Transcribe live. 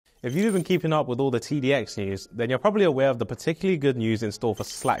If you've been keeping up with all the TDX news, then you're probably aware of the particularly good news in store for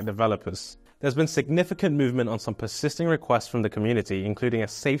Slack developers. There's been significant movement on some persisting requests from the community, including a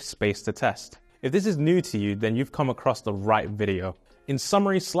safe space to test. If this is new to you, then you've come across the right video. In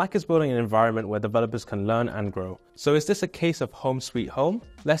summary, Slack is building an environment where developers can learn and grow. So is this a case of home sweet home?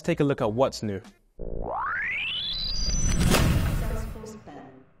 Let's take a look at what's new.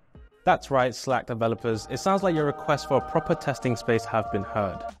 That's right, Slack developers. It sounds like your requests for a proper testing space have been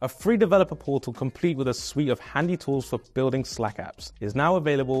heard. A free developer portal complete with a suite of handy tools for building Slack apps is now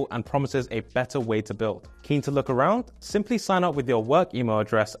available and promises a better way to build. Keen to look around? Simply sign up with your work email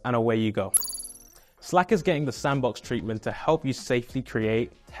address and away you go. Slack is getting the Sandbox treatment to help you safely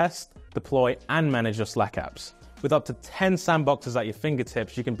create, test, deploy, and manage your Slack apps. With up to 10 sandboxes at your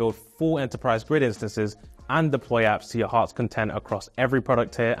fingertips, you can build full enterprise grid instances and deploy apps to your heart's content across every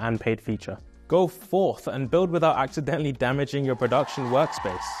product tier and paid feature. Go forth and build without accidentally damaging your production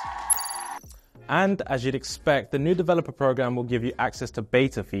workspace. And as you'd expect, the new developer program will give you access to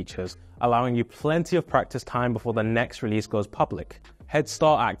beta features, allowing you plenty of practice time before the next release goes public. Head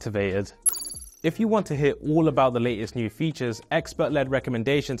start activated. If you want to hear all about the latest new features, expert-led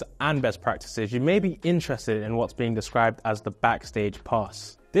recommendations, and best practices, you may be interested in what's being described as the Backstage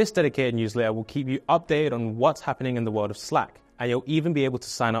Pass. This dedicated newsletter will keep you updated on what's happening in the world of Slack, and you'll even be able to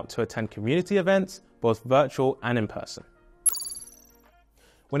sign up to attend community events, both virtual and in person.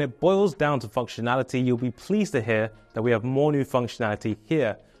 When it boils down to functionality, you'll be pleased to hear that we have more new functionality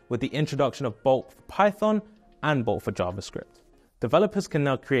here with the introduction of Bolt for Python and Bolt for JavaScript. Developers can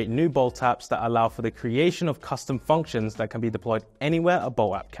now create new Bolt apps that allow for the creation of custom functions that can be deployed anywhere a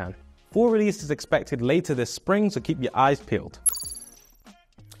Bolt app can. Full release is expected later this spring, so keep your eyes peeled.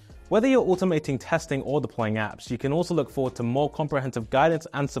 Whether you're automating testing or deploying apps, you can also look forward to more comprehensive guidance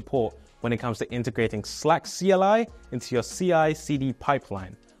and support when it comes to integrating Slack CLI into your CI/CD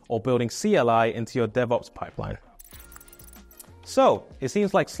pipeline or building CLI into your DevOps pipeline. So, it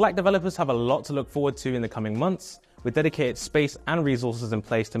seems like Slack developers have a lot to look forward to in the coming months, with dedicated space and resources in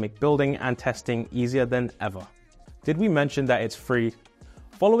place to make building and testing easier than ever. Did we mention that it's free?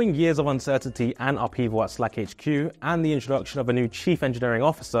 Following years of uncertainty and upheaval at Slack HQ and the introduction of a new Chief Engineering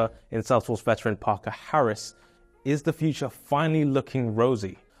Officer in Salesforce veteran Parker Harris, is the future finally looking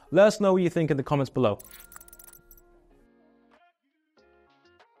rosy? Let us know what you think in the comments below.